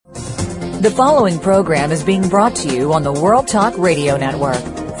The following program is being brought to you on the World Talk Radio Network.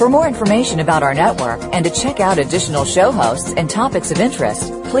 For more information about our network and to check out additional show hosts and topics of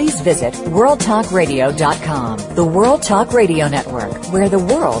interest, please visit worldtalkradio.com. The World Talk Radio Network, where the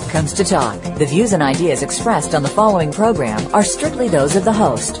world comes to talk. The views and ideas expressed on the following program are strictly those of the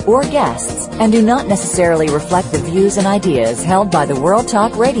host or guests and do not necessarily reflect the views and ideas held by the World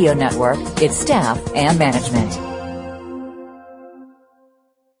Talk Radio Network, its staff, and management.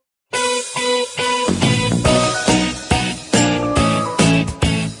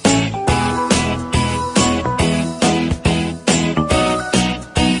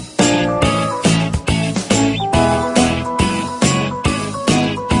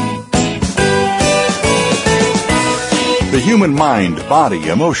 The human mind, body,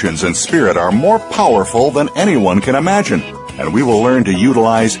 emotions, and spirit are more powerful than anyone can imagine, and we will learn to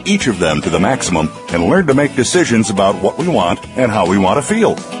utilize each of them to the maximum and learn to make decisions about what we want and how we want to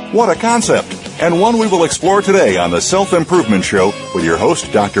feel. What a concept, and one we will explore today on the Self-Improvement Show with your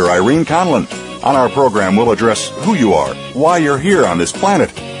host, Dr. Irene Conlon. On our program, we'll address who you are, why you're here on this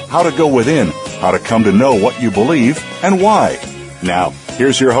planet, how to go within, how to come to know what you believe, and why. Now,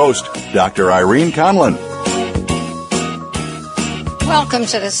 here's your host, Dr. Irene Conlon. Welcome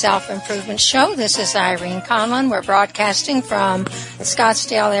to the Self-Improvement Show. This is Irene Conlon. We're broadcasting from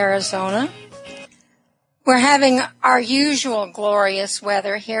Scottsdale, Arizona. We're having our usual glorious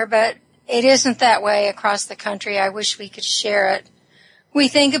weather here, but it isn't that way across the country. I wish we could share it. We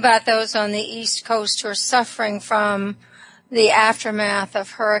think about those on the East Coast who are suffering from the aftermath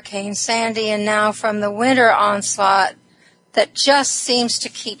of Hurricane Sandy and now from the winter onslaught that just seems to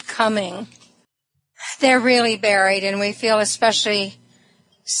keep coming. They're really buried, and we feel especially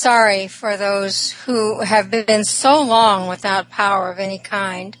sorry for those who have been so long without power of any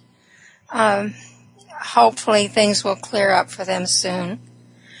kind. Hopefully things will clear up for them soon.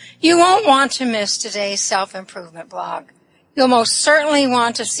 You won't want to miss today's self-improvement blog. You'll most certainly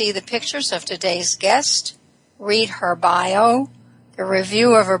want to see the pictures of today's guest, read her bio, the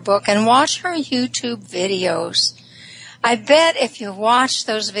review of her book, and watch her YouTube videos. I bet if you watch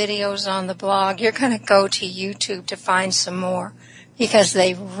those videos on the blog, you're going to go to YouTube to find some more, because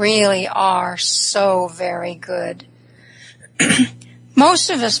they really are so very good.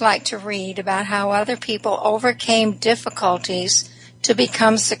 Most of us like to read about how other people overcame difficulties to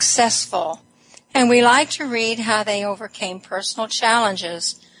become successful, and we like to read how they overcame personal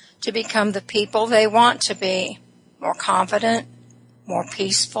challenges to become the people they want to be, more confident, more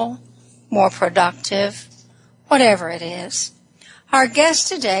peaceful, more productive, whatever it is. Our guest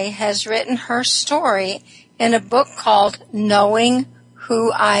today has written her story in a book called Knowing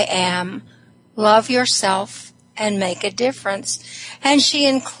Who I Am, Love Yourself and Make a Difference. And she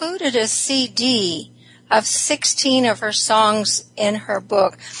included a CD of 16 of her songs in her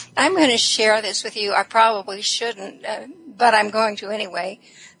book. I'm going to share this with you. I probably shouldn't, but I'm going to anyway.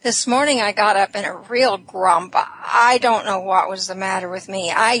 This morning I got up in a real grump. I don't know what was the matter with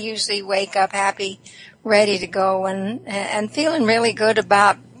me. I usually wake up happy, ready to go, and feeling really good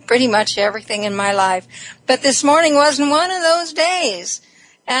about pretty much everything in my life. But this morning wasn't one of those days.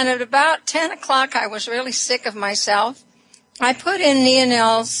 And at about 10 o'clock, I was really sick of myself. I put in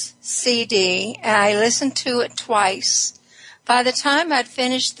Nianell's CD, and I listened to it twice. By the time I'd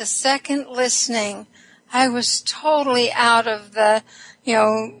finished the second listening, I was totally out of the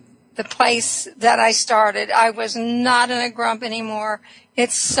place that I started. I was not in a grump anymore.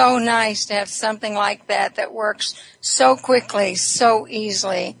 It's so nice to have something like that works so quickly, so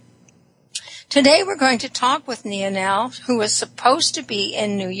easily. Today we're going to talk with Nianell, who was supposed to be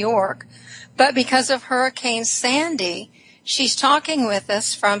in New York, but because of Hurricane Sandy, she's talking with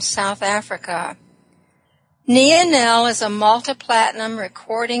us from South Africa. Nianell is a multi-platinum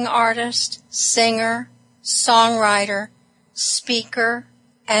recording artist, singer, songwriter, speaker,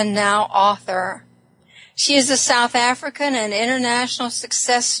 and now author. She is a South African and international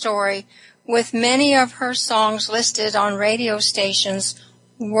success story with many of her songs listed on radio stations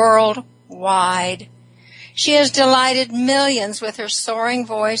worldwide. She has delighted millions with her soaring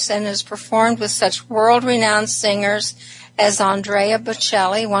voice and has performed with such world-renowned singers as Andrea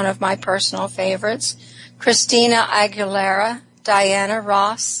Bocelli, one of my personal favorites, Christina Aguilera, Diana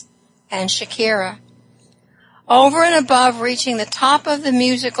Ross, and Shakira. Over and above reaching the top of the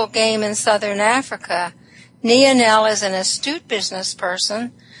musical game in Southern Africa, Nianell is an astute business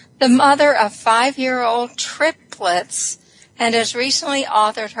person, the mother of 5-year-old triplets, and has recently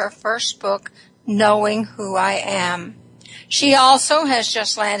authored her first book, Knowing Who I Am. She also has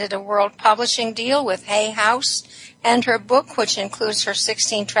just landed a world publishing deal with Hay House, and her book, which includes her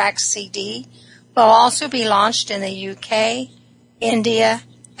 16-track CD, will also be launched in the UK, India,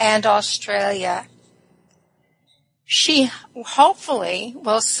 and Australia. She hopefully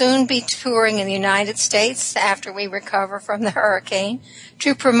will soon be touring in the United States after we recover from the hurricane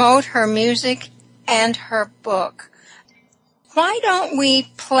to promote her music and her book. Why don't we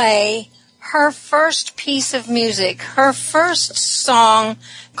play her first piece of music, her first song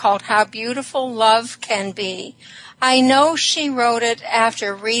called How Beautiful Love Can Be? I know she wrote it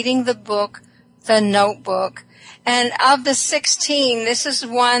after reading the book, The Notebook. And of the 16, this is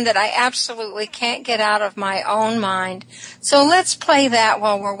one that I absolutely can't get out of my own mind. So let's play that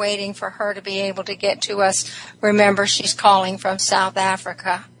while we're waiting for her to be able to get to us. Remember, she's calling from South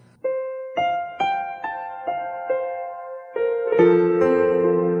Africa.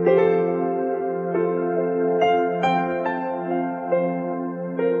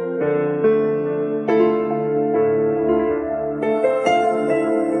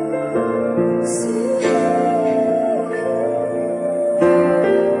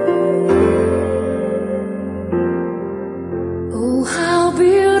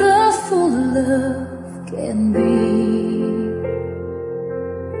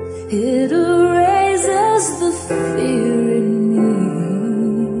 It erases the fear in me.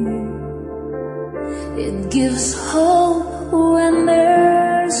 It gives hope when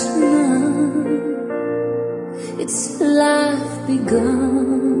there's none. It's life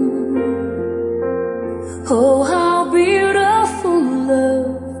begun. Oh, how beautiful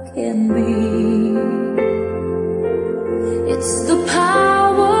love can be. It's the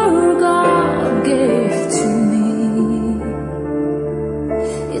power God gave to me.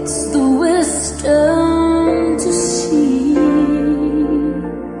 It's the wisdom to see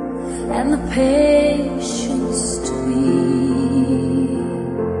and the patience to be.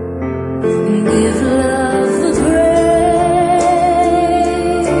 Give love the grace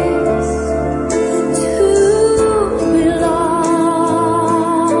to belong.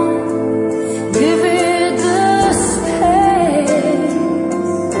 Give it the space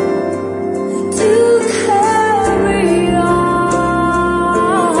to carry on.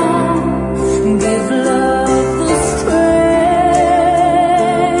 Give love the strength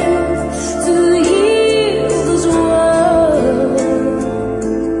to heal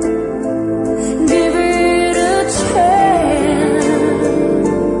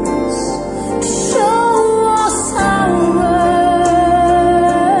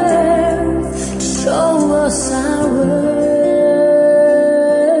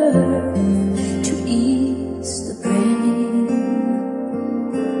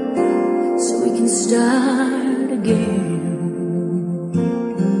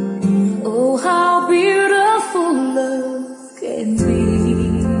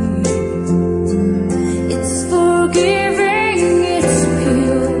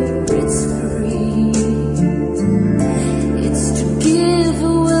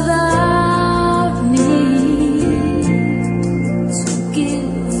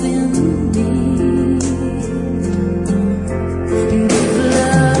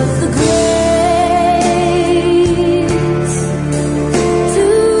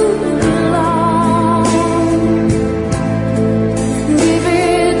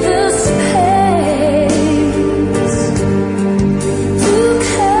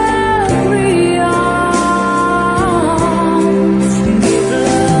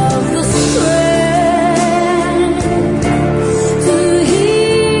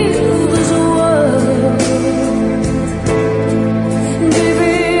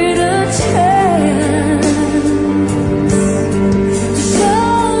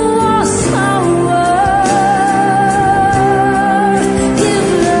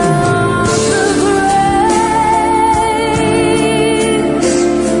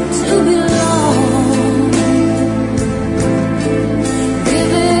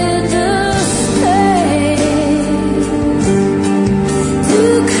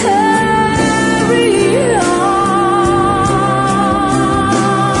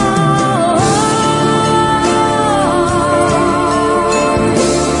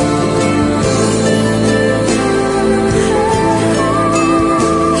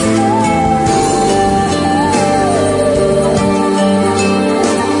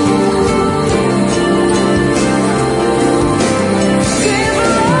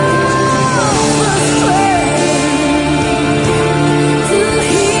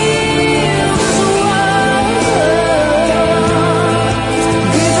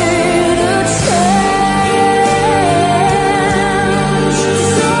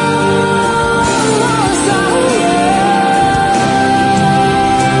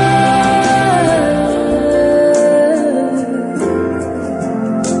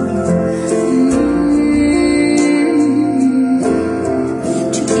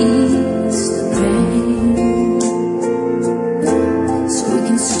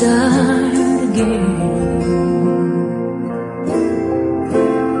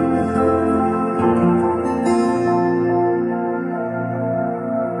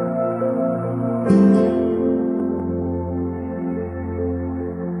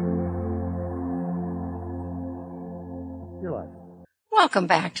Welcome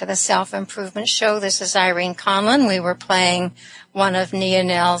back to the Self-Improvement Show. This is Irene Conlon. We were playing one of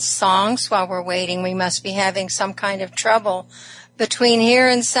Nianell's songs while we're waiting. We must be having some kind of trouble between here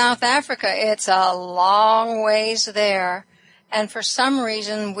and South Africa. It's a long ways there. And for some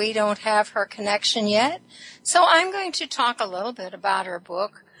reason, we don't have her connection yet. So I'm going to talk a little bit about her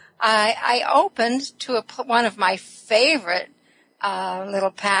book. I opened to one of my favorite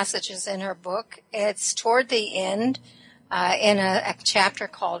little passages in her book. It's toward the end. In a chapter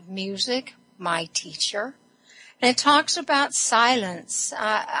called Music, My Teacher. And it talks about silence.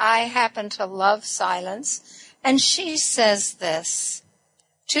 I happen to love silence. And she says this,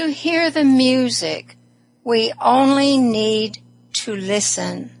 to hear the music, we only need to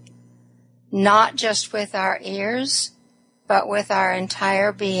listen, not just with our ears, but with our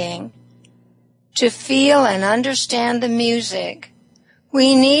entire being. To feel and understand the music,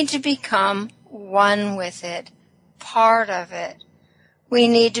 we need to become one with it. Part of it. We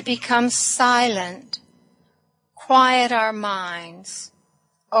need to become silent, quiet our minds,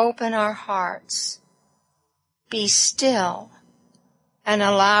 open our hearts, be still, and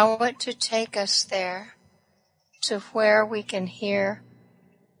allow it to take us there to where we can hear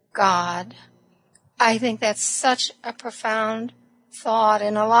God. I think that's such a profound thought.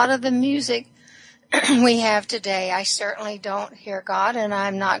 In a lot of the music we have today, I certainly don't hear God, and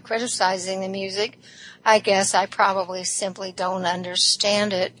I'm not criticizing the music. I guess I probably simply don't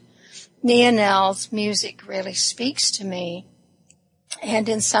understand it. Nianell's music really speaks to me. And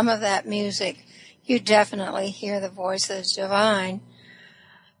in some of that music, you definitely hear the voice of the divine.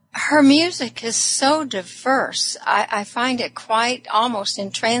 Her music is so diverse. I find it quite almost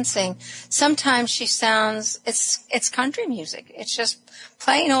entrancing. Sometimes she sounds, it's country music. It's just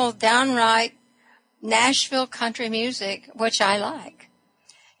plain old downright Nashville country music, which I like.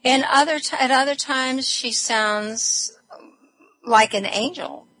 At other times, she sounds like an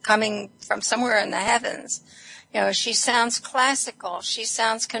angel coming from somewhere in the heavens. You know, she sounds classical. She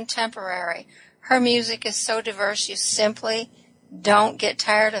sounds contemporary. Her music is so diverse, you simply don't get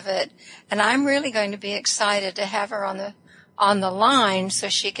tired of it. And I'm really going to be excited to have her on the line so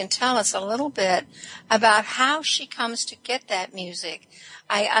she can tell us a little bit about how she comes to get that music.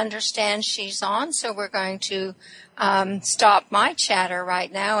 I understand she's on, so we're going to stop my chatter right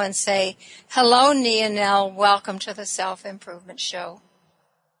now and say, hello, Nianell. Welcome to the Self-Improvement Show.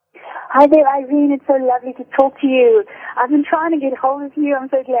 Hi there, Irene. It's so lovely to talk to you. I've been trying to get hold of you. I'm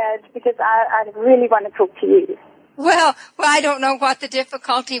so glad because I really want to talk to you. Well, I don't know what the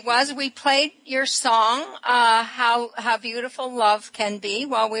difficulty was. We played your song, How Beautiful Love Can Be,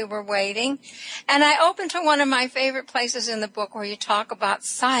 while we were waiting. And I opened to one of my favorite places in the book where you talk about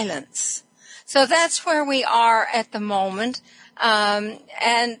silence. So that's where we are at the moment.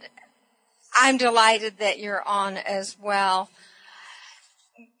 And I'm delighted that you're on as well.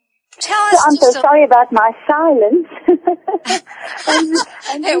 Tell us. I'm so sorry about my silence.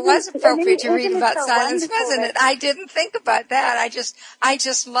 It was appropriate to read about silence, wasn't it? I didn't think about that. I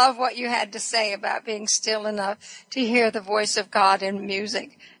just love what you had to say about being still enough to hear the voice of God in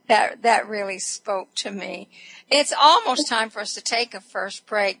music. That really spoke to me. It's almost time for us to take a first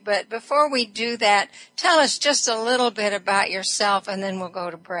break, but before we do that, tell us just a little bit about yourself, and then we'll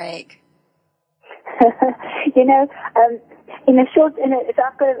go to break.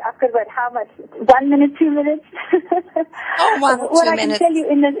 I've got about how much? 1 minute, 2 minutes? Oh, 1 or 2 minutes. What I can tell you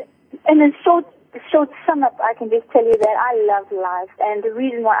in a short sum up, I can just tell you that I love life, and the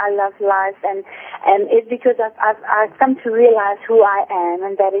reason why I love life and is because I've come to realize who I am,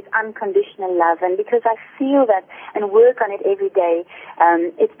 and that is unconditional love, and because I feel that and work on it every day,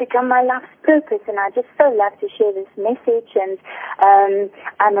 it's become my life's purpose, and I just so love to share this message. And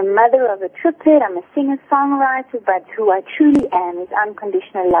I'm a mother of a triplet, I'm a singer-songwriter, but who I truly am is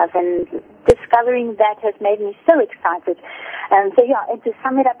unconditional love, and discovering that has made me so excited. And to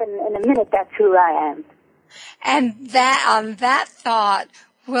sum it up in a minute, that's who I am. And on that thought,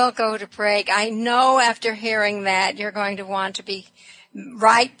 we'll go to break. I know after hearing that, you're going to want to be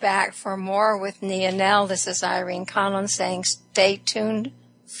right back for more with Nianell. This is Irene Conlon saying stay tuned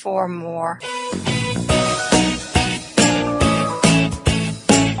for more.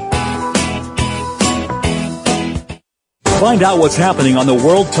 Find out what's happening on the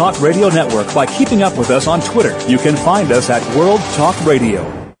World Talk Radio Network by keeping up with us on Twitter. You can find us at World Talk Radio.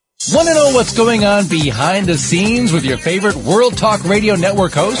 Want to know what's going on behind the scenes with your favorite World Talk Radio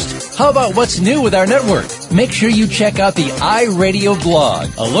Network host? How about what's new with our network? make sure you check out the iRadio blog,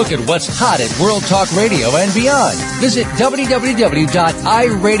 a look at what's hot at World Talk Radio and beyond. Visit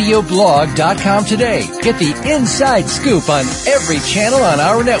www.iradioblog.com today. Get the inside scoop on every channel on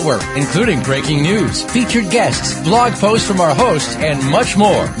our network, including breaking news, featured guests, blog posts from our hosts, and much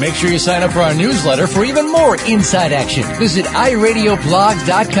more. Make sure you sign up for our newsletter for even more inside action. Visit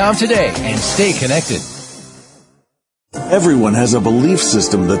iradioblog.com today and stay connected. Everyone has a belief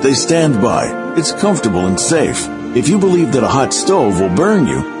system that they stand by. It's comfortable and safe. If you believe that a hot stove will burn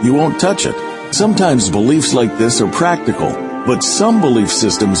you, you won't touch it. Sometimes beliefs like this are practical, but some belief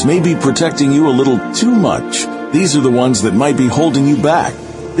systems may be protecting you a little too much. These are the ones that might be holding you back.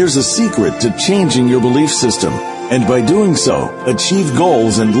 There's a secret to changing your belief system, and by doing so, achieve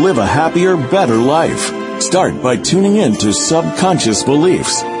goals and live a happier, better life. Start by tuning in to Subconscious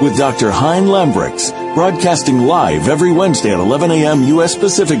Beliefs with Dr. Hein Lambrix, broadcasting live every Wednesday at 11 a.m. U.S.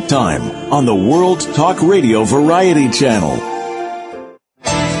 Pacific Time on the World Talk Radio Variety Channel.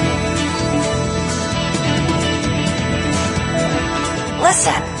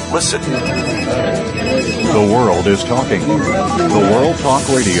 Listen. The world is talking. The World Talk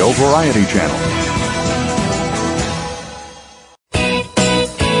Radio Variety Channel.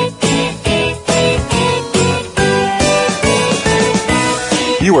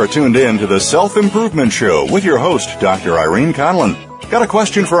 You are tuned in to the Self-Improvement Show with your host, Dr. Irene Conlon. Got a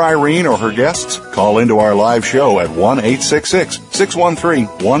question for Irene or her guests? Call into our live show at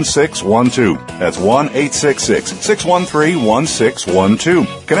 1-866-613-1612. That's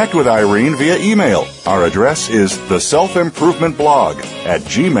 1-866-613-1612. Connect with Irene via email. Our address is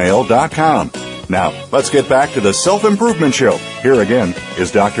theselfimprovementblog@gmail.com. Now, let's get back to the Self-Improvement Show. Here again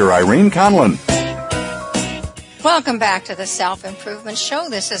is Dr. Irene Conlon. Welcome back to the Self-Improvement Show.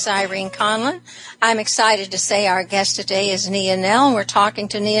 This is Irene Conlon. I'm excited to say our guest today is Nianell. We're talking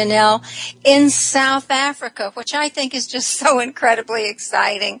to Nianell in South Africa, which I think is just so incredibly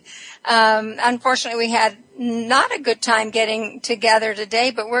exciting. Unfortunately, we had not a good time getting together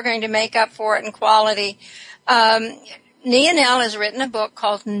today, but we're going to make up for it in quality. Nianell has written a book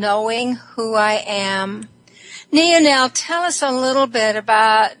called Knowing Who I Am. Nianell, tell us a little bit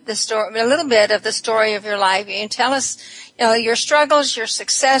about the story, a little bit of the story of your life. You can tell us, your struggles, your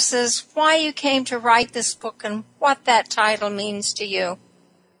successes, why you came to write this book, and what that title means to you.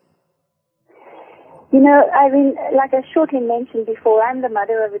 Irene, like I shortly mentioned before, I'm the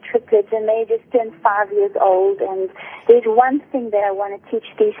mother of a triplet, and they just turned 5 years old. And there's one thing that I want to teach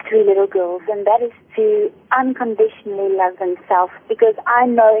these 3 little girls, and that is to unconditionally love themselves, because I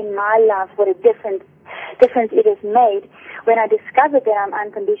know in my life what a difference it has made when I discovered that I'm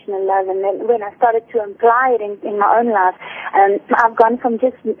unconditional love, and then when I started to apply it in my own life. I've gone from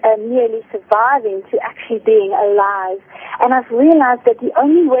just merely surviving to actually being alive. And I've realized that the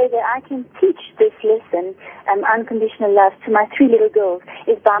only way that I can teach this lesson, unconditional love, to my 3 little girls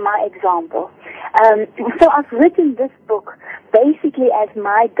is by my example. So I've written this book basically as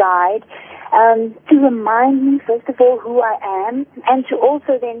my guide, to remind me, first of all, who I am, and to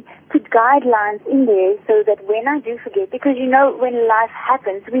also then put guidelines in there so that when I do forget, because when life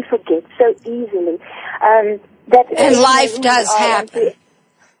happens, we forget so easily. And life does happen.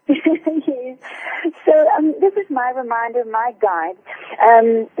 Yes. So this is my reminder, my guide.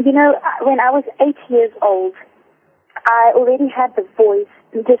 When I was 8 years old, I already had the voice,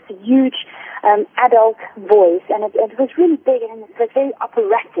 this huge adult voice, and it was really big and it was very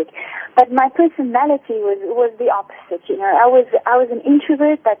operatic. But my personality was the opposite. I was an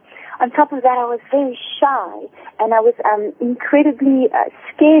introvert, but on top of that, I was very shy, and I was incredibly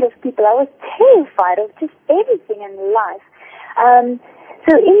scared of people. I was terrified of just everything in life.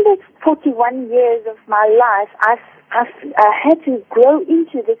 So in this 41 years of my life, I've had to grow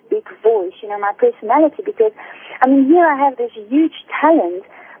into this big voice, my personality, because, here I have this huge talent,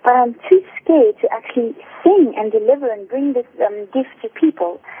 but I'm too scared to actually sing and deliver and bring this gift to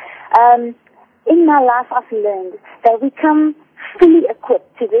people. In my life, I've learned that we come fully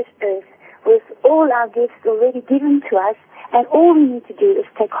equipped to this earth with all our gifts already given to us, and all we need to do is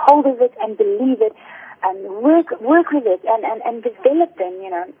take hold of it and believe it and work with it and develop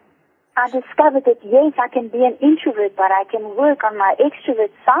them, I discovered that, yes, I can be an introvert, but I can work on my extrovert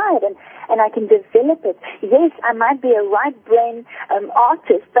side and I can develop it. Yes, I might be a right brain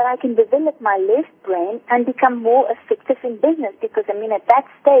artist, but I can develop my left brain and become more effective in business, because, at that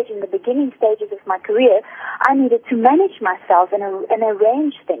stage, in the beginning stages of my career, I needed to manage myself and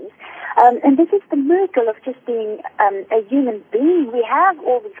arrange things. And this is the miracle of just being a human being. We have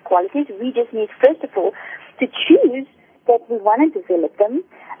all these qualities. We just need, first of all, to choose that we want to develop them,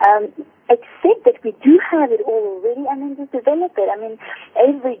 accept that we do have it all already, and then just develop it.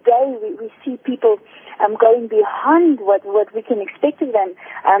 Every day we see people going beyond what we can expect of them.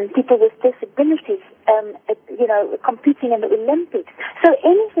 People with disabilities, competing in the Olympics. So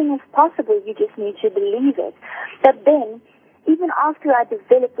anything is possible. You just need to believe it. But then, even after I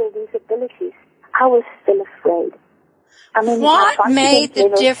developed all these abilities, I was still afraid. I mean, what made the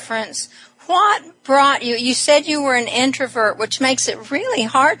difference? What brought you? You said you were an introvert, which makes it really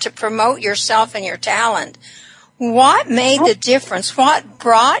hard to promote yourself and your talent. What made the difference? What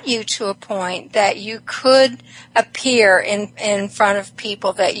brought you to a point that you could appear in front of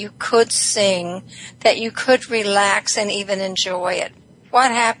people, that you could sing, that you could relax and even enjoy it? What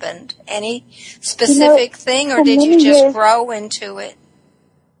happened? Any specific thing, or did you just grow into it?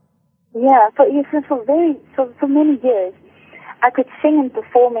 Yeah, for many years, I could sing and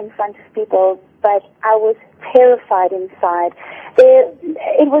perform in front of people, but I was terrified inside.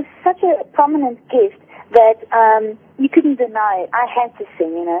 It was such a prominent gift that you couldn't deny it. I had to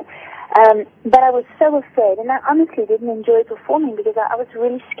sing, but I was so afraid, and I honestly didn't enjoy performing because I was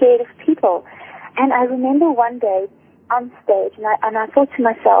really scared of people. And I remember one day on stage, and I thought to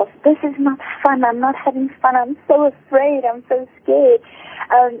myself, this is not fun. I'm not having fun. I'm so afraid. I'm so scared.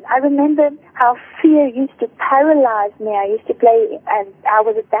 I remember how fear used to paralyze me. I used to play, and I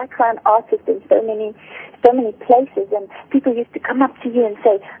was a background artist in so many places, and people used to come up to you and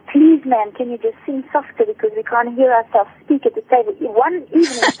say, please, ma'am, can you just sing softer because we can't hear ourselves speak at the table. One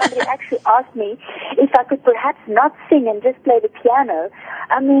evening, somebody actually asked me if I could perhaps not sing and just play the piano.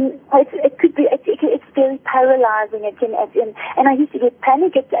 I mean, it's very paralyzing, and I used to get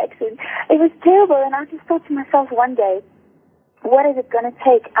panic attacks, and it was terrible, and I just thought to myself one day, what is it going to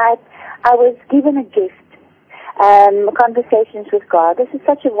take? I was given a gift, Conversations with God. This is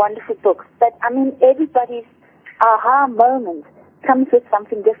such a wonderful book, but I mean, everybody's aha moment comes with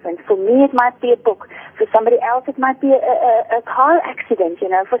something different. For me, it might be a book. For somebody else, it might be a car accident,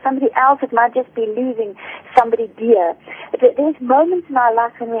 For somebody else, it might just be losing somebody dear. There's moments in our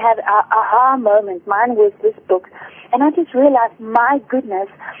life when we have our aha moment. Mine was this book. And I just realized, my goodness,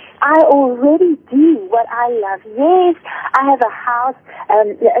 I already do what I love. Yes, I have a house,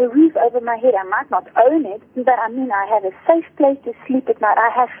 a roof over my head. I might not own it, but I mean, I have a safe place to sleep at night. I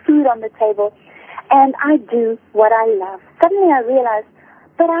have food on the table. And I do what I love. Suddenly I realized,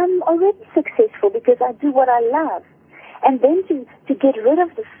 but I'm already successful because I do what I love. And then to get rid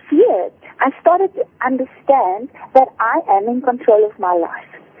of the fear, I started to understand that I am in control of my life.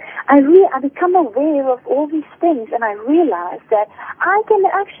 I become aware of all these things, and I realized that I can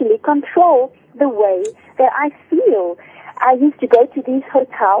actually control the way that I feel. I used to go to these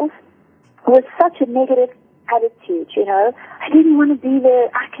hotels with such a negative attitude, I didn't want to be there.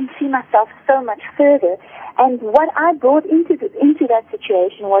 I can see myself so much further. And what I brought into that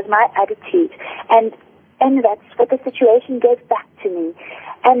situation was my attitude. And that's what the situation gave back to me.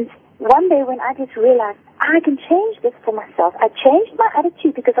 And one day when I just realized I can change this for myself, I changed my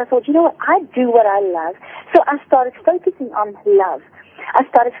attitude because I thought, I do what I love. So I started focusing on love. I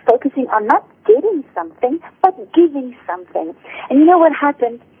started focusing on not getting something, but giving something. And you know what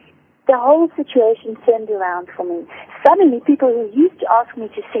happened? The whole situation turned around for me. Suddenly, people who used to ask me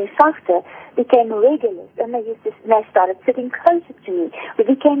to sing softer became regulars, and they started sitting closer to me. We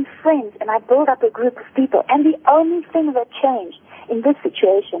became friends, and I built up a group of people. And the only thing that changed in this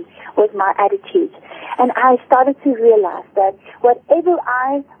situation was my attitude. And I started to realize that whatever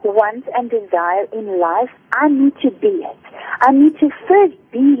I want and desire in life, I need to be it. I need to first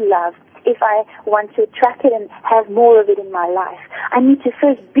be loved if I want to attract it and have more of it in my life. I need to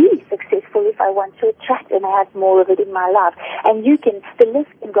first be successful if I want to attract and have more of it in my life. And the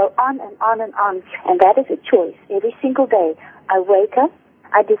list can go on and on and on. And that is a choice. Every single day, I wake up,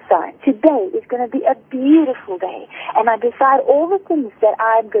 I decide today is going to be a beautiful day. And I decide all the things that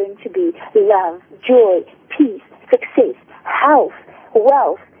I'm going to be: love, joy, peace, success, health,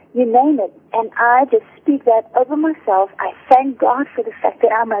 wealth, you name it. And I just speak that over myself. I thank God for the fact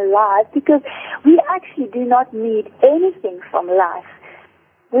that I'm alive, because we actually do not need anything from life.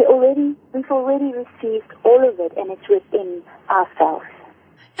 We've already received all of it, and it's within ourselves.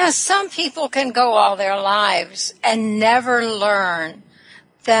 Now, some people can go all their lives and never learn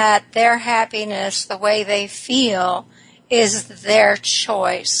that their happiness, the way they feel, is their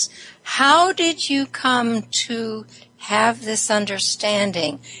choice. How did you come to have this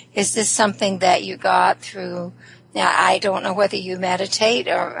understanding? Is this something that you got through? Now, I don't know whether you meditate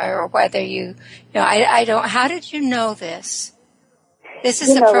or whether how did you know this? This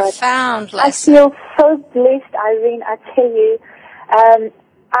is a profound lesson. I feel so blessed, Irene. I tell you,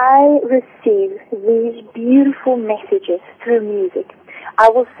 I receive these beautiful messages through music. I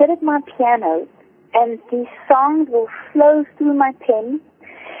will sit at my piano, and these songs will flow through my pen,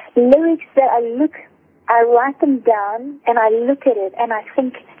 lyrics that I look I write them down and I look at it and I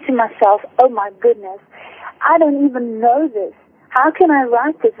think to myself, oh my goodness, I don't even know this. How can I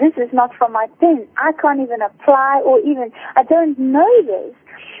write this? This is not from my pen. I can't even apply I don't know this.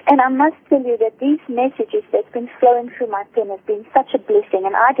 And I must tell you that these messages that's been flowing through my pen have been such a blessing,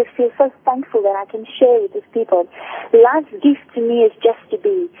 and I just feel so thankful that I can share with these people. Life's gift to me is just to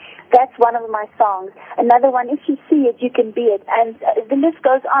be. That's one of my songs. Another one, if you see it, you can be it. And the list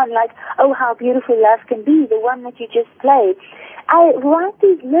goes on, like, oh, how beautiful love can be, the one that you just played. I write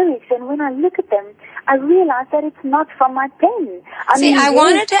these lyrics, and when I look at them, I realize that it's not from my pen. I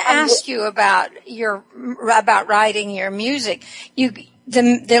wanted to ask you about writing your music.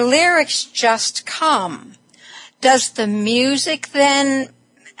 The lyrics just come. Does the music then,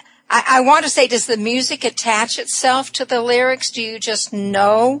 I want to say, does the music attach itself to the lyrics? Do you just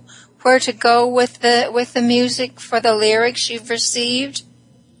know where to go with the music for the lyrics you've received?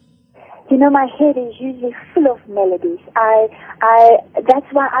 You know, my head is usually full of melodies. That's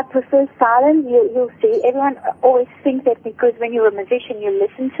why I prefer silence. You'll see, everyone always thinks that because when you're a musician, you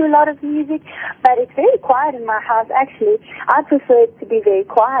listen to a lot of music, but it's very quiet in my house, actually. I prefer it to be very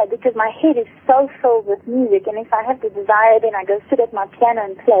quiet because my head is so filled with music, and if I have the desire, then I go sit at my piano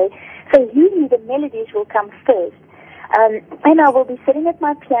and play. So usually the melodies will come first. And I will be sitting at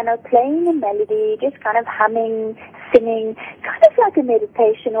my piano playing a melody, just kind of humming, singing, kind of like a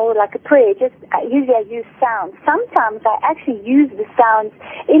meditation or like a prayer. Usually I use sounds. Sometimes I actually use the sounds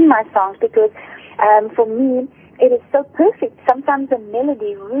in my songs because for me it is so perfect. Sometimes the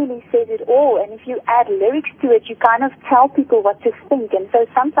melody really says it all, and if you add lyrics to it, you kind of tell people what to think. And so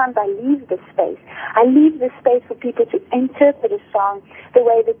sometimes I leave the space. I leave the space for people to interpret a song the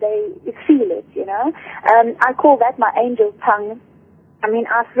way that they feel it, you know. I call that my angel tongue. I mean,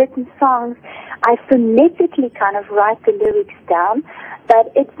 I've written songs, I phonetically kind of write the lyrics down,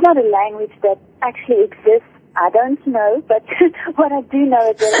 but it's not a language that actually exists. I don't know, but what I do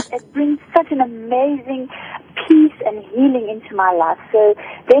know is that it brings such an amazing peace and healing into my life. So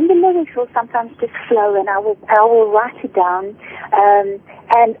then the lyrics will sometimes just flow, and I will write it down, and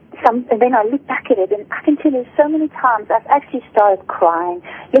then I look back at it, and I can tell you so many times I've actually started crying,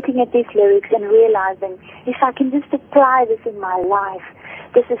 looking at these lyrics and realizing if I can just apply this in my life.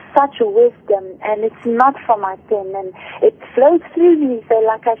 This is such a wisdom, and it's not from my pen, and it flows through me. So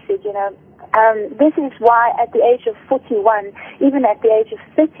like I said, you know, this is why at the age of 41, even at the age of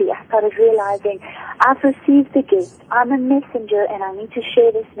 30, I started realizing I've received the gift. I'm a messenger, and I need to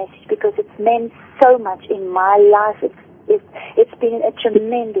share this message because it's meant so much in my life. It's been a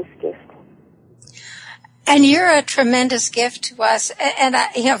tremendous gift. And you're a tremendous gift to us. And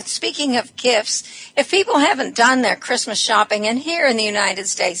speaking of gifts, if people haven't done their Christmas shopping, and here in the United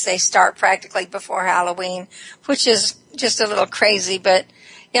States, they start practically before Halloween, which is just a little crazy, but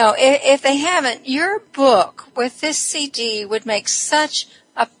you know, if they haven't, your book with this CD would make such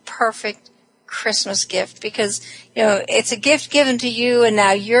a perfect Christmas gift because, you know, it's a gift given to you and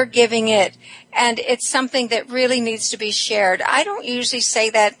now you're giving it, and it's something that really needs to be shared. I don't usually say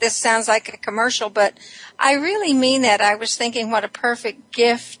that. This sounds like a commercial, but I really mean that. I was thinking what a perfect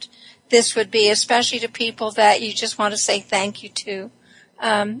gift this would be, especially to people that you just want to say thank you to.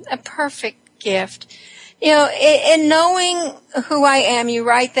 A perfect gift. You know, in knowing who I am, you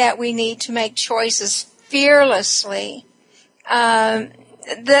write that we need to make choices fearlessly, that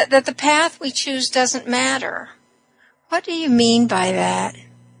the path we choose doesn't matter. What do you mean by that?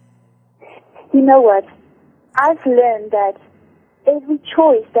 You know what? I've learned that every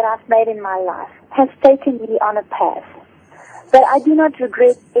choice that I've made in my life has taken me on a path. But I do not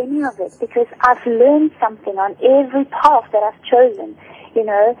regret any of it because I've learned something on every path that I've chosen. You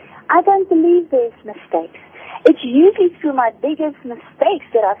know, I don't believe there's mistakes. It's usually through my biggest mistakes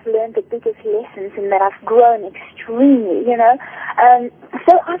that I've learned the biggest lessons and that I've grown extremely, you know.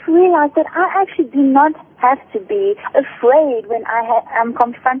 So I've realized that I actually do not have to be afraid when I'm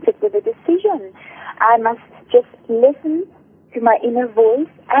confronted with a decision. I must just listen to my inner voice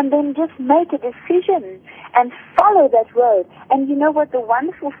and then just make a decision and follow that road. And you know what the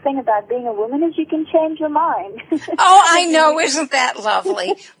wonderful thing about being a woman is you can change your mind. Oh, I know. Isn't that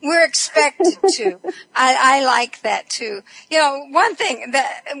lovely? We're expected to. I like that too. You know, one thing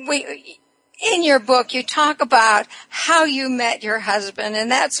that in your book, you talk about how you met your husband, and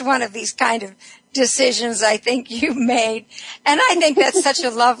that's one of these kind of decisions I think you made. And I think that's such a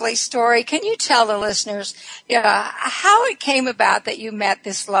lovely story. Can you tell the listeners how it came about that you met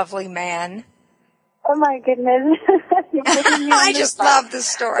this lovely man? Oh my goodness. I just love this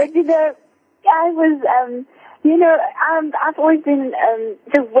story. But, you know, I was, I've always been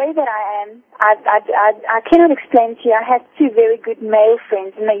the way that I am. I cannot explain to you. I had two very good male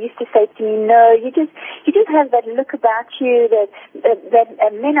friends, and they used to say to me, "No, you just have that look about you that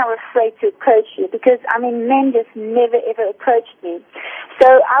men are afraid to approach you because men just never ever approached me."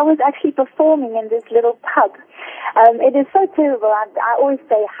 So I was actually performing in this little pub. It is so terrible. I always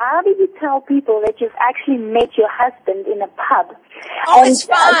say, "How do you tell people that you've actually met your husband in a pub?" Oh, it's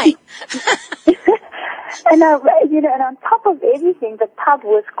fine. And on top of everything, the pub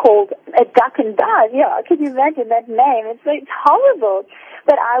was called a Duck and Dive. Yeah, can you imagine that name? It's horrible.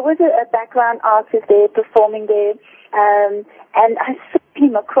 But I was a background artist there, performing there, and I saw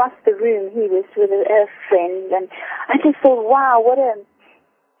him across the room. He was with a friend, and I just thought, wow, what a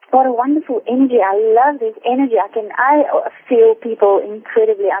wonderful energy. I love this energy. I feel people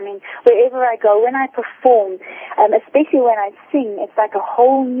incredibly. Wherever I go, when I perform, especially when I sing, it's like a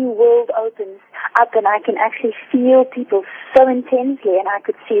whole new world opens up, and I can actually feel people so intensely, and I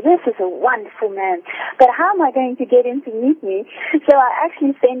could see this is a wonderful man. But how am I going to get him to meet me? So I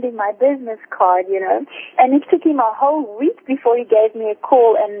actually sent him my business card, and it took him a whole week before he gave me a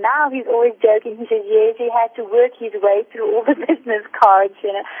call, and now he's always joking. He says, yes, he had to work his way through all the business cards,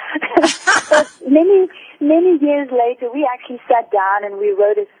 But many years later, we actually sat down and we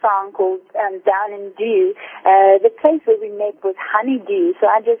wrote a song called Down in Dew. The place where we met was Honeydew, so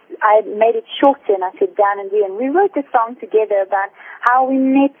I made it shorter and I said Down in Dew, and we wrote the song together about how we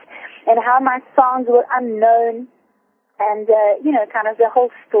met and how my songs were unknown. And, kind of the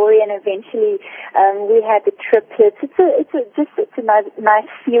whole story, and eventually, we had the triplets. It's a nice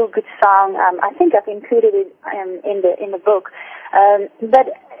feel-good song. I think I've included it, in the book.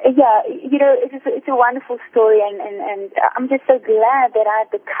 But, yeah, it's a wonderful story, and I'm just so glad that I had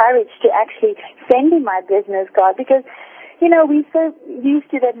the courage to actually send him my business card, because, we're so used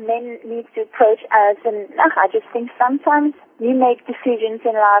to that men need to approach us, and I just think sometimes you make decisions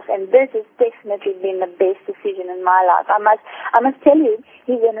in life, and this has definitely been the best decision in my life. I must tell you,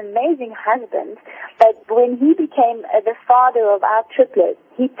 he's an amazing husband, but when he became the father of our triplets,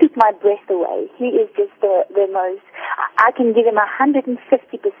 he took my breath away. He is just the most, I can give him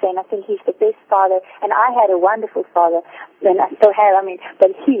 150%. I think he's the best father, and I had a wonderful father, and I still have,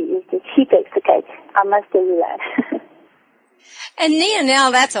 but he takes the cake. I must tell you that. And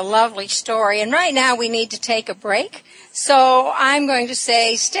Nianell, that's a lovely story. And right now we need to take a break. So I'm going to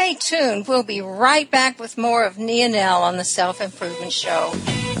say stay tuned. We'll be right back with more of Nianell on the Self-Improvement Show.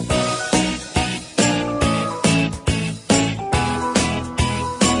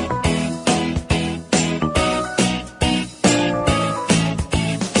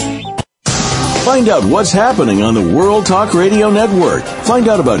 Find out what's happening on the World Talk Radio Network. Find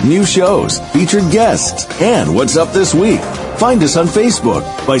out about new shows, featured guests, and what's up this week. Find us on Facebook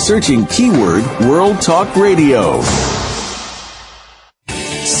by searching keyword World Talk Radio.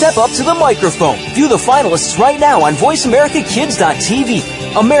 Step up to the microphone. View the finalists right now on VoiceAmericaKids.tv.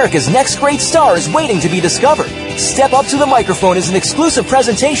 America's next great star is waiting to be discovered. Step Up to the Microphone is an exclusive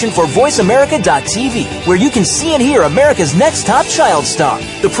presentation for VoiceAmerica.tv, where you can see and hear America's next top child star.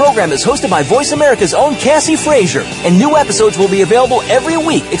 The program is hosted by Voice America's own Cassie Frazier, and new episodes will be available every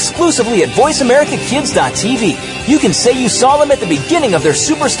week exclusively at VoiceAmericaKids.tv. You can say you saw them at the beginning of their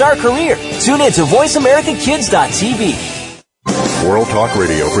superstar career. Tune in to VoiceAmericaKids.tv. World Talk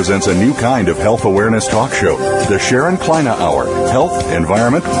Radio presents a new kind of health awareness talk show, the Sharon Kleine Hour, Health,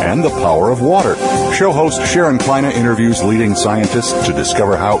 Environment, and the Power of Water. Show host Sharon Kleine interviews leading scientists to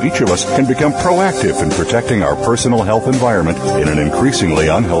discover how each of us can become proactive in protecting our personal health environment in an increasingly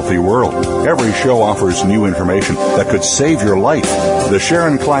unhealthy world. Every show offers new information that could save your life. The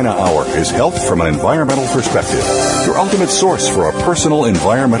Sharon Kleine Hour is health from an environmental perspective, your ultimate source for a personal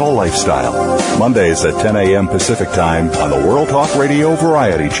environmental lifestyle. Mondays at 10 a.m. Pacific Time on the World Talk Radio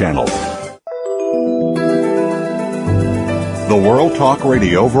Variety Channel. The World Talk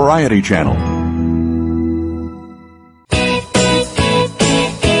Radio Variety Channel.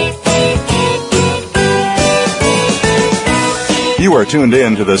 You are tuned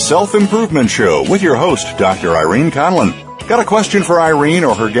in to the Self-Improvement Show with your host, Dr. Irene Conlon. Got a question for Irene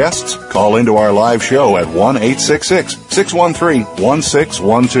or her guests? Call into our live show at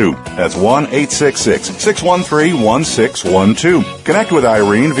 1-866-613-1612. That's 1-866-613-1612. Connect with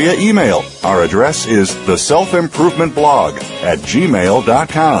Irene via email. Our address is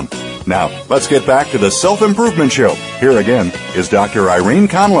theselfimprovementblog@gmail.com. Now, let's get back to the Self-Improvement Show. Here again is Dr. Irene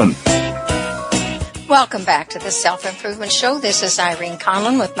Conlon. Welcome back to the Self-Improvement Show. This is Irene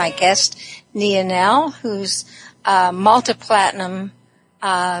Conlon with my guest, Nianell, who's multi-platinum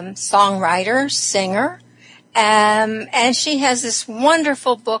songwriter, singer, And she has this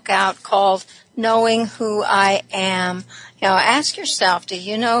wonderful book out called Knowing Who I Am. Ask yourself, do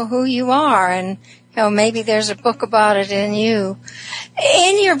you know who you are? And, maybe there's a book about it in you.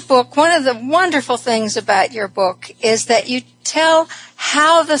 In your book, one of the wonderful things about your book is that you tell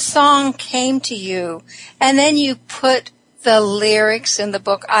how the song came to you, and then you put the lyrics in the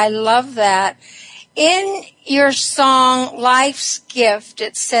book. I love that. In your song, Life's Gift,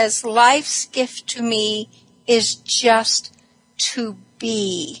 it says, life's gift to me is just to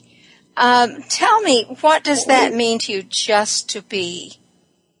be. Tell me, what does that mean to you, just to be?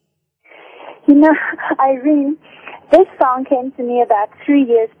 Irene, this song came to me about 3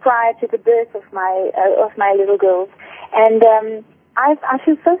 years prior to the birth of my little girls, and I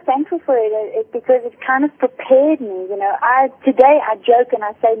feel so thankful for it because it kind of prepared me. Today I joke and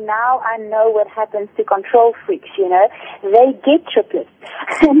I say now I know what happens to control freaks. They get triplets,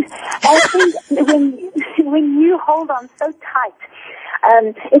 and I think when you hold on so tight,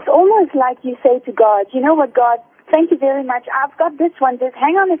 it's almost like you say to God, you know what, God, thank you very much. I've got this one. Just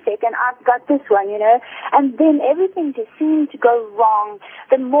hang on a second. I've got this one, And then everything just seemed to go wrong.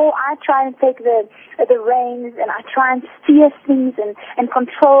 The more I try and take the reins and I try and steer things and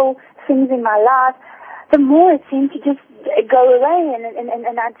control things in my life, the more it seems to just go away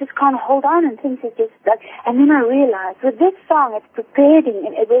and I just can't hold on and things are just like, and then I realized with this song it's preparing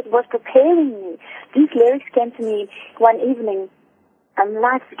and it was preparing me. These lyrics came to me one evening, and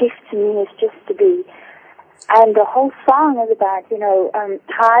life's gift to me is just to be. And the whole song is about,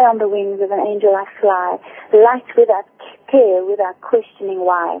 high on the wings of an angel I fly, light without care, without questioning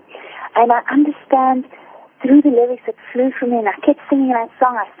why. And I understand through the lyrics that flew from me, and I kept singing that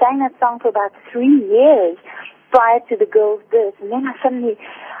song. I sang that song for about 3 years prior to the girl's birth, and then it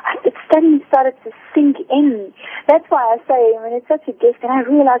suddenly started to sink in. That's why I say, it's such a gift, and I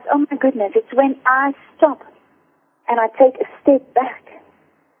realized, oh my goodness, it's when I stop and I take a step back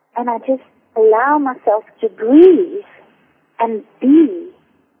and I just allow myself to breathe and be,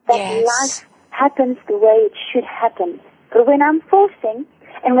 that life happens the way it should happen. But when I'm forcing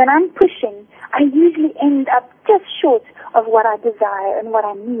and when I'm pushing, I usually end up just short of what I desire and what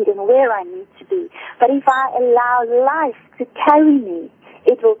I need and where I need to be. But if I allow life to carry me,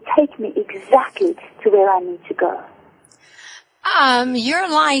 it will take me exactly to where I need to go. Your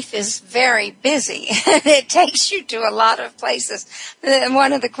life is very busy. It takes you to a lot of places. And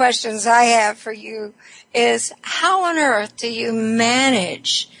one of the questions I have for you is, how on earth do you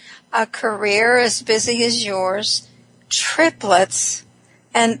manage a career as busy as yours, triplets,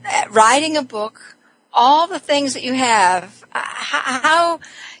 and writing a book, all the things that you have? How,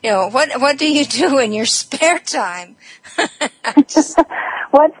 what do you do in your spare time?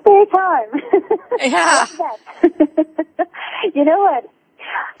 What spare time? Yeah. What's that? You know what?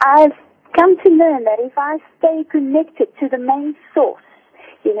 I've come to learn that if I stay connected to the main source,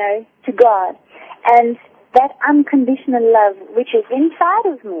 to God, and that unconditional love which is inside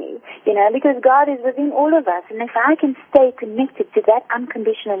of me, because God is within all of us, and if I can stay connected to that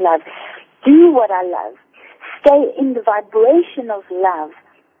unconditional love, do what I love, stay in the vibration of love,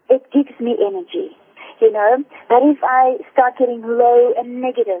 it gives me energy. That if I start getting low and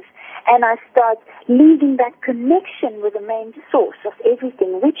negative and I start losing that connection with the main source of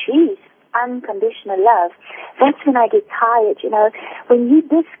everything, which is unconditional love, that's when I get tired, When you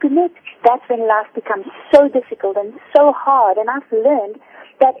disconnect, that's when life becomes so difficult and so hard. And I've learned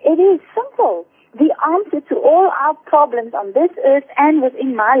that it is simple. The answer to all our problems on this earth and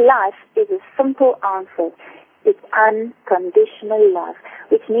within my life is a simple answer. It's unconditional love,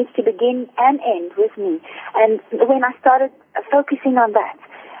 which needs to begin and end with me. And when I started focusing on that,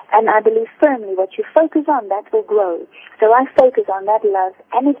 and I believe firmly what you focus on, that will grow. So I focus on that love,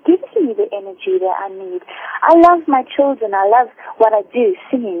 and it gives me the energy that I need. I love my children. I love what I do,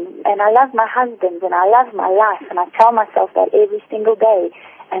 singing, and I love my husband, and I love my life, and I tell myself that every single day,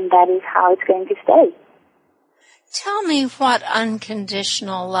 and that is how it's going to stay. Tell me what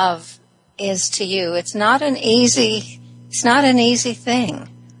unconditional love is to you. It's not an easy thing.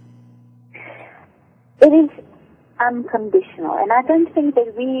 It is unconditional, and I don't think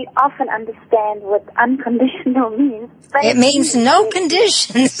that we often understand what unconditional means. It means no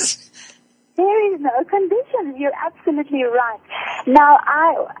conditions. There is no conditions. You're absolutely right. Now,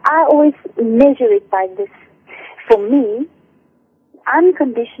 I always measure it by this. For me,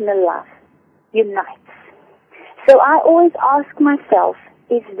 unconditional love unites. So I always ask myself,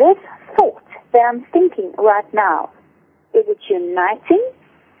 is this thought that I'm thinking right now, is it uniting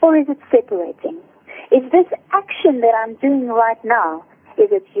or is it separating? Is this action that I'm doing right now,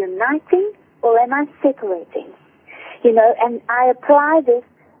 is it uniting or am I separating? And I apply this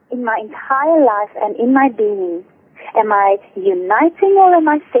in my entire life and in my being, am I uniting or am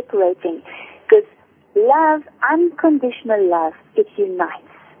I separating? Because love, unconditional love, it unites.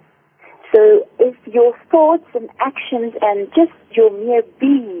 So if your thoughts and actions and just your mere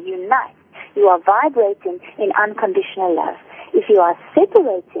being unite, you are vibrating in unconditional love. If you are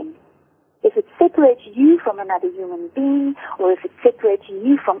separating, if it separates you from another human being, or if it separates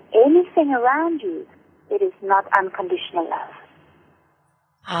you from anything around you, it is not unconditional love.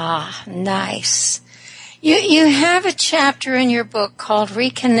 Ah, nice. You have a chapter in your book called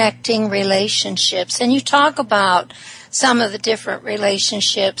Reconnecting Relationships, and you talk about some of the different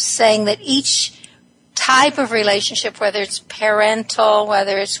relationships, saying that each type of relationship, whether it's parental,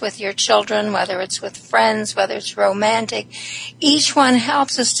 whether it's with your children, whether it's with friends, whether it's romantic, each one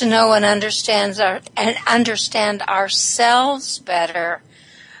helps us to know and understand ourselves better.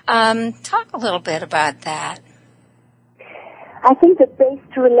 Talk a little bit about that. I think the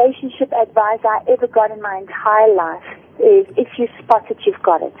best relationship advice I ever got in my entire life is, if you spot it, you've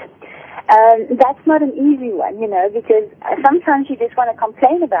got it. That's not an easy one, because sometimes you just want to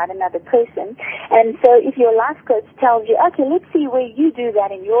complain about another person. And so if your life coach tells you, okay, let's see where you do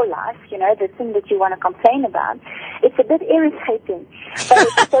that in your life, the thing that you want to complain about, it's a bit irritating, but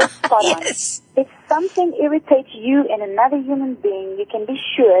it's so spot on. Yes. If something irritates you in another human being, you can be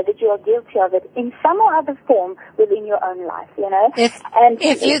sure that you are guilty of it in some or other form within your own life,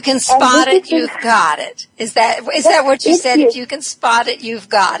 If you can spot it, you've got it. Is that what you said? If you can spot it, you've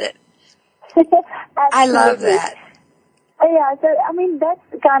got it. I love that. Yeah, so that's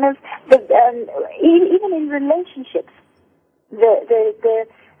kind of even in relationships, the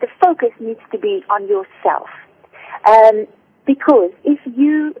focus needs to be on yourself, because if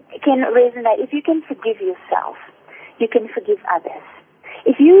you can resonate, if you can forgive yourself, you can forgive others.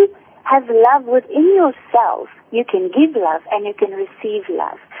 If you have love within yourself, you can give love and you can receive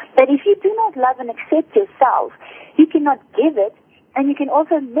love. But if you do not love and accept yourself, you cannot give it. And you can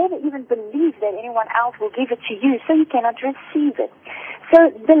also never even believe that anyone else will give it to you, so you cannot receive it.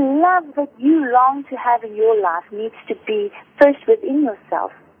 So the love that you long to have in your life needs to be first within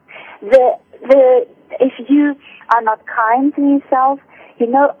yourself. If you are not kind to yourself,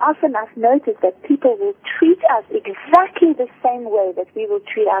 often I've noticed that people will treat us exactly the same way that we will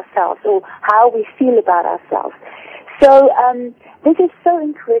treat ourselves, or how we feel about ourselves. So this is so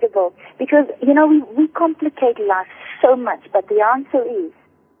incredible, because, we complicate life so much, but the answer is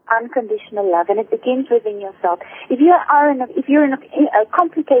unconditional love, and it begins within yourself. If you're in a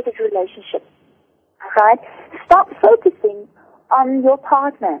complicated relationship, right, stop focusing on your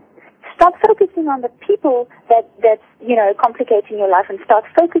partner. Stop focusing on the people that's complicating your life, and start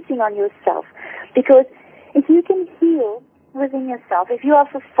focusing on yourself. Because if you can heal within yourself, if you are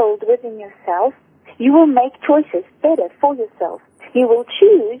fulfilled within yourself, you will make choices better for yourself. You will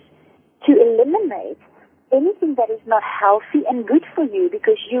choose to eliminate anything that is not healthy and good for you,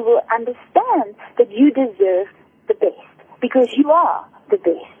 because you will understand that you deserve the best, because you are the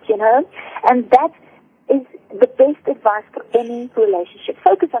best, and that is the best advice for any relationship.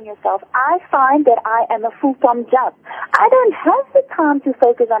 Focus on yourself. I find that I am a full-time job. I don't have the time to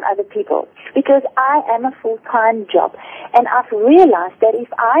focus on other people, because I am a full-time job. And I've realized that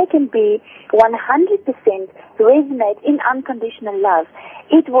if I can be 100% resonate in unconditional love,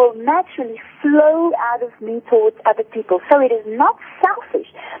 it will naturally flow out of me towards other people. So it is not selfish,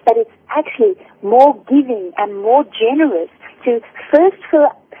 but it's actually more giving and more generous to first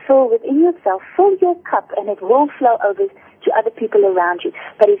fill within yourself, fill your cup, and it will flow over to other people around you.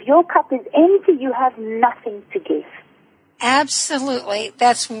 But if your cup is empty, you have nothing to give. Absolutely.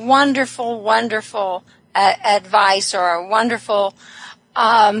 That's wonderful, wonderful advice, or a wonderful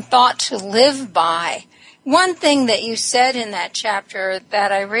thought to live by. One thing that you said in that chapter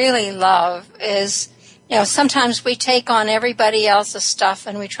that I really love is, sometimes we take on everybody else's stuff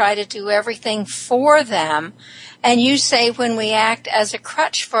and we try to do everything for them. And you say when we act as a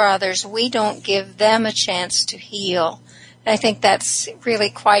crutch for others, we don't give them a chance to heal. And I think that's really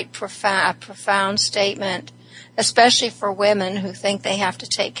quite a profound statement, especially for women who think they have to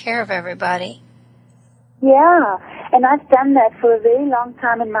take care of everybody. Yeah, and I've done that for a very long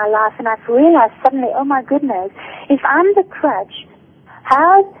time in my life, and I've realized suddenly, oh my goodness, if I'm the crutch,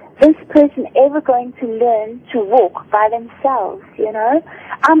 how's this person ever going to learn to walk by themselves,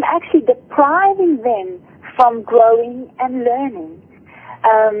 I'm actually depriving them from growing and learning.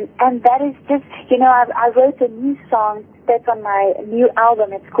 And that is just, I wrote a new song that's on my new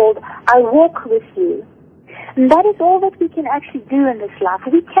album. It's called I Walk With You. And that is all that we can actually do in this life.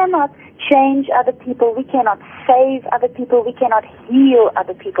 We cannot change other people. We cannot save other people. We cannot heal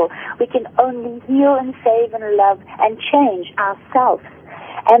other people. We can only heal and save and love and change ourselves.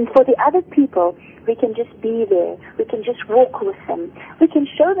 And for the other people, we can just be there. We can just walk with them. We can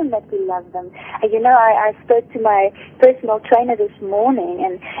show them that we love them. And I spoke to my personal trainer this morning,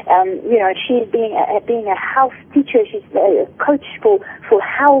 and she's being a health teacher. She's a coach for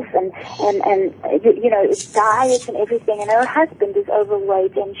health and diet and everything. And her husband is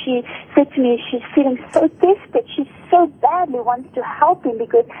overweight, and she said to me she's feeling so desperate. She so badly wants to help him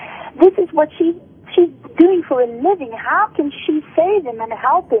because this is what she's doing for a living. How can she save him and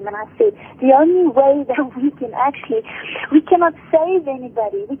help him? And I said, the only way that we cannot save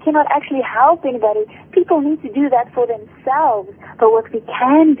anybody. We cannot actually help anybody. People need to do that for themselves. But what we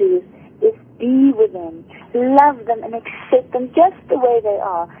can do is be with them, love them, and accept them just the way they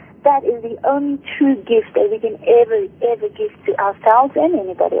are. That is the only true gift that we can ever give to ourselves and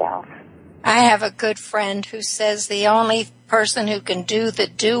anybody else. I have a good friend who says the only person who can do the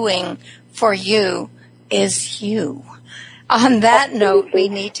doing for you is you. On that note, we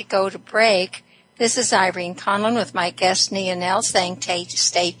need to go to break. This is Irene Conlon with my guest Nianell saying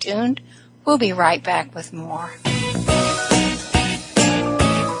stay tuned. We'll be right back with more.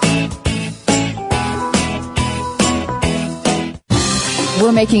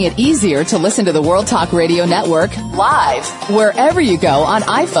 We're making it easier to listen to the World Talk Radio Network live wherever you go on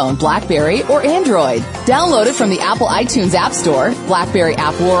iPhone, BlackBerry, or Android. Download it from the Apple iTunes App Store, BlackBerry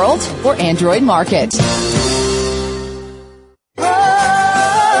App World, or Android Market.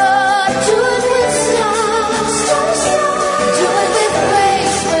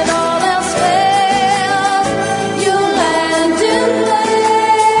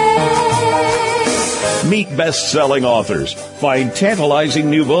 Meet best-selling authors, find tantalizing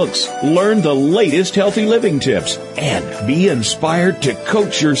new books, learn the latest healthy living tips, and be inspired to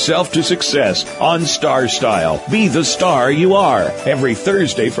coach yourself to success on Star Style. Be the star you are. Every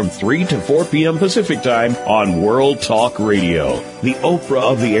Thursday from 3 to 4 p.m. Pacific Time on World Talk Radio. The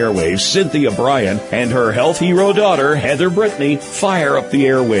Oprah of the airwaves, Cynthia Bryan, and her health hero daughter, Heather Brittany, fire up the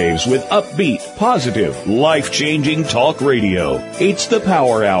airwaves with upbeat, positive, life-changing talk radio. It's the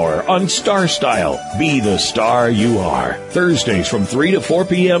Power Hour on Star Style. Be the star you are. Thursdays from 3 to 4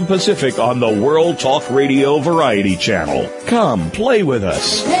 p.m. Pacific on the World Talk Radio Variety Channel. Come play with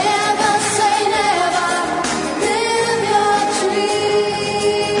us. Never say never, live your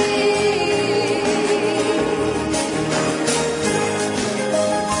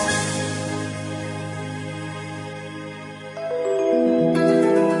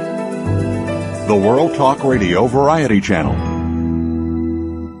dream. The World Talk Radio Variety Channel.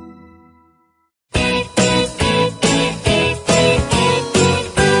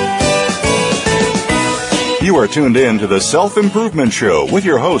 You are tuned in to the Self-Improvement Show with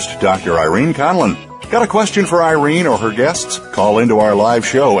your host, Dr. Irene Conlon. Got a question for Irene or her guests? Call into our live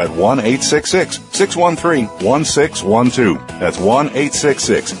show at 1-866-613-1612. That's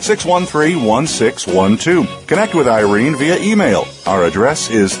 1-866-613-1612. Connect with Irene via email. Our address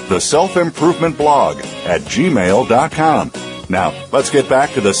is theselfimprovementblog@gmail.com. Now, let's get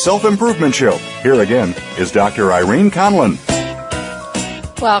back to the Self-Improvement Show. Here again is Dr. Irene Conlon.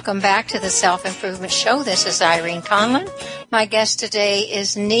 Welcome back to the Self-Improvement Show. This is Irene Conlon. My guest today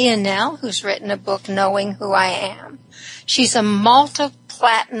is Nianell, who's written a book, Knowing Who I Am. She's a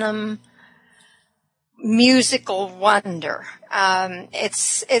multi-platinum musical wonder.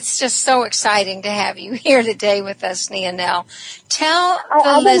 It's just so exciting to have you here today with us, Nianell. Tell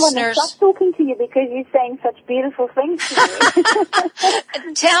the listeners. I don't want to stop talking to you because you're saying such beautiful things to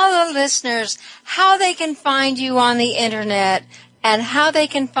me. Tell the listeners how they can find you on the internet and how they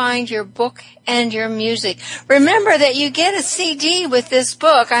can find your book and your music. Remember that you get a CD with this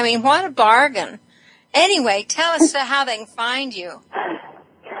book. I mean, what a bargain. Anyway, tell us how they can find you.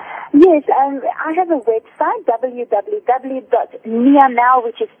 Yes, I have a website, www.nianell,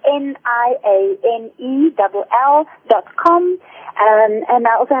 which is NIANELL.com. And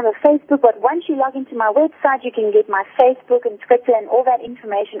I also have a Facebook, but once you log into my website, you can get my Facebook and Twitter and all that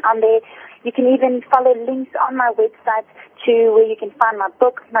information on there. You can even follow links on my website to where you can find my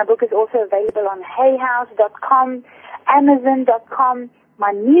book. My book is also available on hayhouse.com, Amazon.com.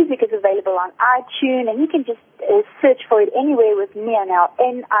 My music is available on iTunes, and you can just search for it anywhere with Nianell,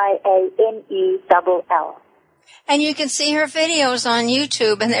 Nianell. And you can see her videos on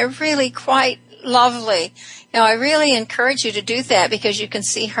YouTube, and they're really quite lovely. You know, I really encourage you to do that because you can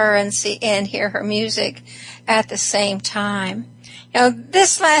see her and hear her music at the same time. You know,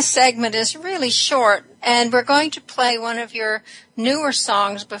 this last segment is really short, and we're going to play one of your newer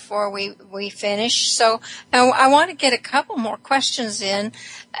songs before we finish. So I want to get a couple more questions in.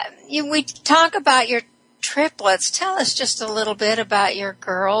 We talk about your triplets. Tell us just a little bit about your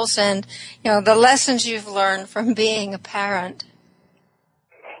girls and, you know, the lessons you've learned from being a parent.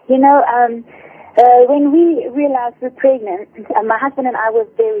 When we realized we're pregnant, my husband and I were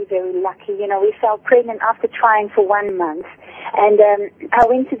very, very lucky. We fell pregnant after trying for 1 month. And I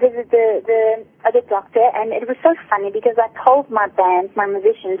went to visit the other doctor, and it was so funny because I told my band, my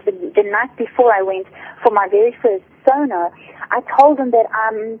musicians, the night before I went for my very first sonar, I told them,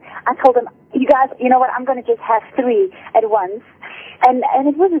 you guys, you know what, I'm going to just have 3 at once. And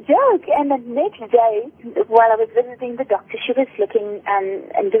it was a joke. And the next day, while I was visiting the doctor, she was looking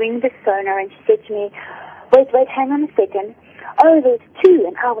and doing the sonar, and she said to me, wait, hang on a second. Oh, there's 2.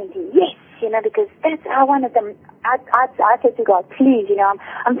 And I went, yes, because that's I wanted them. I said to God, please,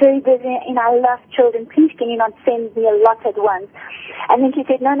 I'm very busy, and I love children. Please, can you not send me a lot at once? And then she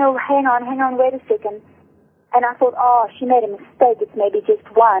said, no, hang on, wait a second. And I thought, she made a mistake. It's maybe just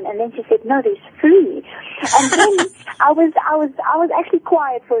 1. And then she said, no, there's 3. And then I was actually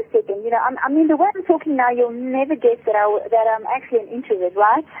quiet for a second. The way I'm talking now, you'll never guess that I'm actually an introvert,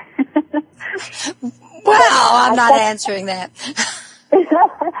 right? Well, I'm not answering that.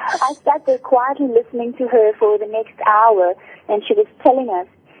 I sat there quietly listening to her for the next hour, and she was telling us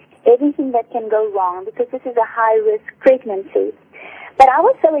everything that can go wrong because this is a high-risk pregnancy. But I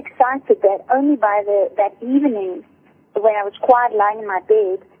was so excited that only by that evening, when I was quiet lying in my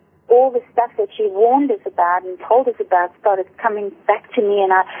bed, all the stuff that she warned us about and told us about started coming back to me,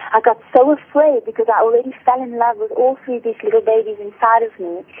 and I got so afraid because I already fell in love with all 3 of these little babies inside of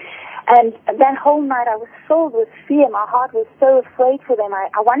me. And that whole night I was filled with fear. My heart was so afraid for them.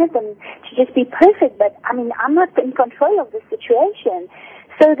 I wanted them to just be perfect, but I'm not in control of the situation.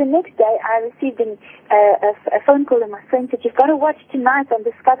 So the next day, I received a phone call, and my friend said, you've got to watch tonight on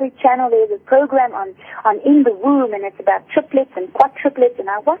Discovery Channel. There's a program on In the Womb, and it's about triplets and quadruplets. And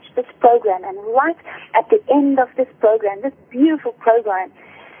I watched this program, and right at the end of this program, this beautiful program,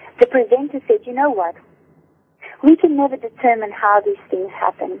 the presenter said, you know what? We can never determine how these things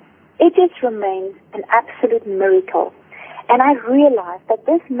happen. It just remains an absolute miracle. And I realized that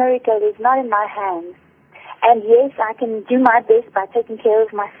this miracle is not in my hands. And yes, I can do my best by taking care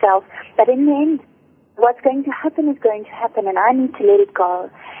of myself, but in the end, what's going to happen is going to happen, and I need to let it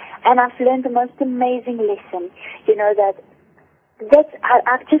go. And I've learned the most amazing lesson,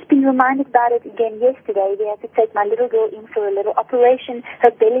 I've just been reminded about it again yesterday. We had to take my little girl in for a little operation.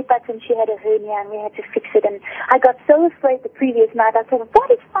 Her belly button, she had a hernia, and we had to fix it. And I got so afraid the previous night. I thought, what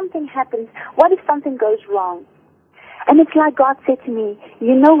if something happens? What if something goes wrong? And it's like God said to me,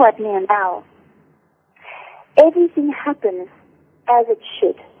 you know what, Nianell? Everything happens as it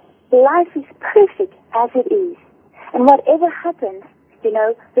should. Life is perfect as it is. And whatever happens,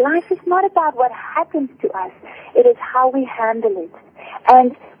 life is not about what happens to us. It is how we handle it.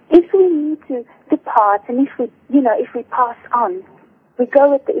 And if we need to depart, and if we pass on, we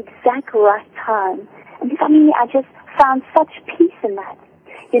go at the exact right time. And suddenly I just found such peace in that.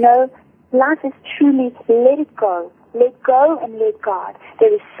 Life is truly let it go. Let go and let God.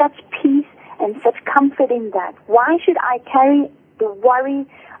 There is such peace and such comfort in that. Why should I carry the worry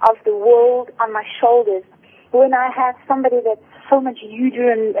of the world on my shoulders when I have somebody that's so much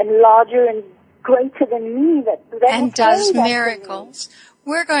huger and larger and greater than me that and does miracles?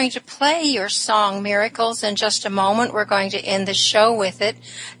 We're going to play your song, Miracles, in just a moment. We're going to end the show with it.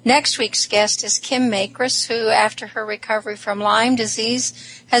 Next week's guest is Kim Makris, who, after her recovery from Lyme disease,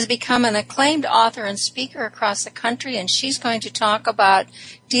 has become an acclaimed author and speaker across the country, and she's going to talk about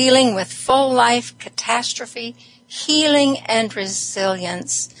dealing with full life catastrophe, healing, and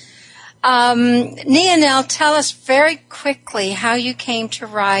resilience. Nianell, tell us very quickly how you came to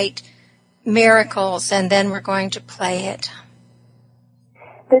write Miracles, and then we're going to play it.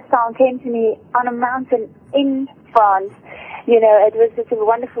 This song came to me on a mountain in France. It was just a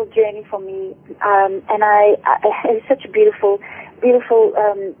wonderful journey for me, and it was such a beautiful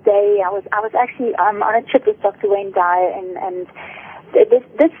day. I was actually on a trip with Dr. Wayne Dyer, and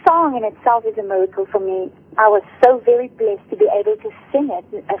this song in itself is a miracle for me. I was so very blessed to be able to sing it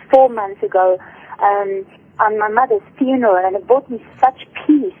 4 months ago on my mother's funeral, and it brought me such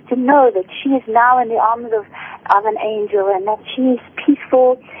peace to know that she is now in the arms of an angel, and that she is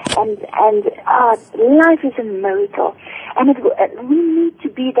peaceful, and life is a miracle, and we need to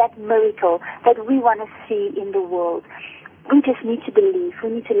be that miracle that we want to see in the world. We just need to believe. We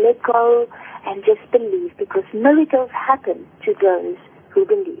need to let go and just believe, because miracles happen to those who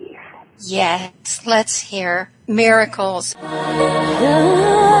believe. Yes, let's hear Miracles.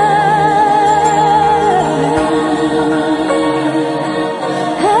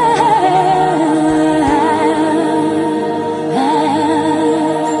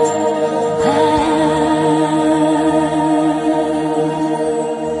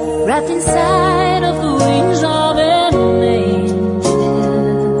 Wrapped inside of the wings of an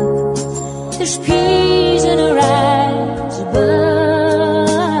angel, There's peace in her eyes above.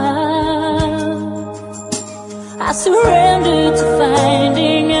 I surrendered to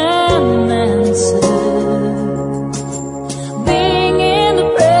finding an answer. Being in the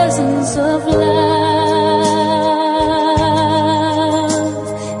presence of love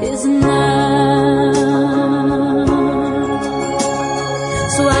is enough.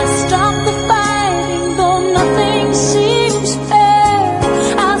 So I stop the fighting, though nothing seems fair.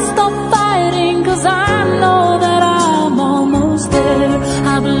 I stop fighting 'cause I know that I'm almost there.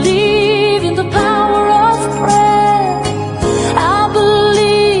 I believe in the power of prayer. I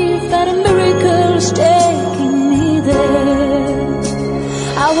believe that a miracle is taking me there.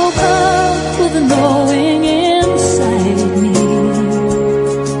 I woke up with a knowing inside me.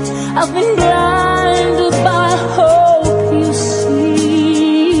 I've been blinded by hope, you see.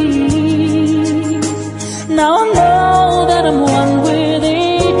 Now I know that I'm one with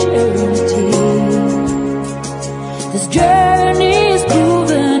eternity. This journey is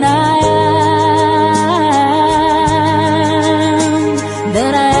proven I am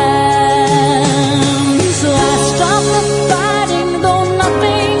that I am. So I stop the fighting, though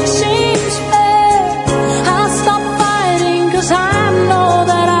nothing seems fair. I stop fighting 'cause I know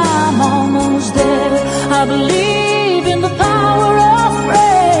that I'm almost there. I believe in the power of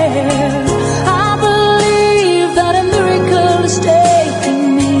prayer. I believe that a miracle is taking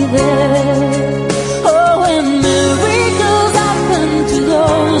me there. Oh, and miracles happen to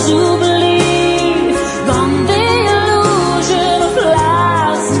those who believe. Gone the illusion of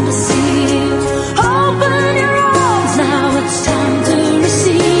lies and deceit. Open your arms, now it's time to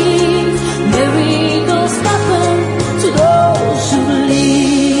receive. Miracles happen to those who believe.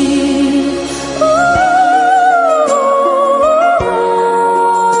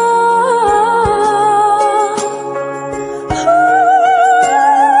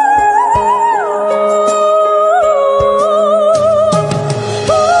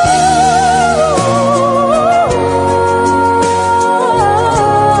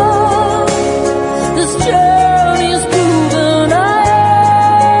 This journey is proven I am.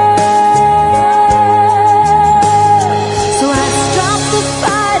 So I stop the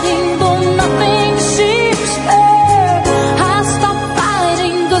fighting, though nothing seems fair. I stop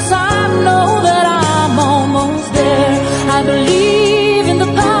fighting 'cause I know that I'm almost there. I believe in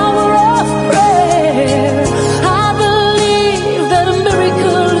the power of prayer. I believe that a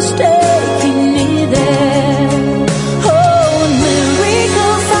miracle is taking me there. Oh, and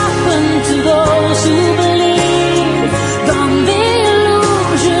miracles happen to those who believe. Gone the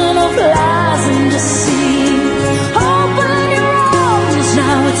illusion of lies and deceit. Open your arms,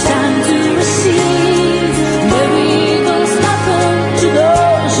 now it's time to receive. Miracles happen to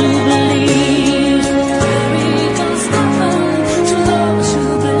those who believe. Miracles happen to those who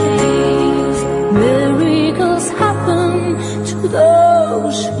believe. Miracles happen to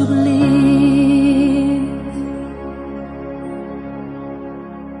those who believe.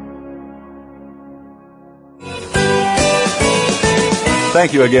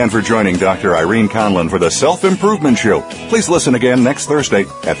 Thank you again for joining Dr. Irene Conlon for the Self-Improvement Show. Please listen again next Thursday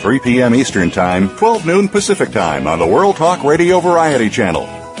at 3 p.m. Eastern Time, 12 noon Pacific Time on the World Talk Radio Variety Channel.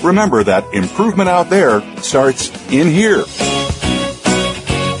 Remember that improvement out there starts in here.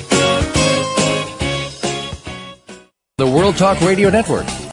 The World Talk Radio Network.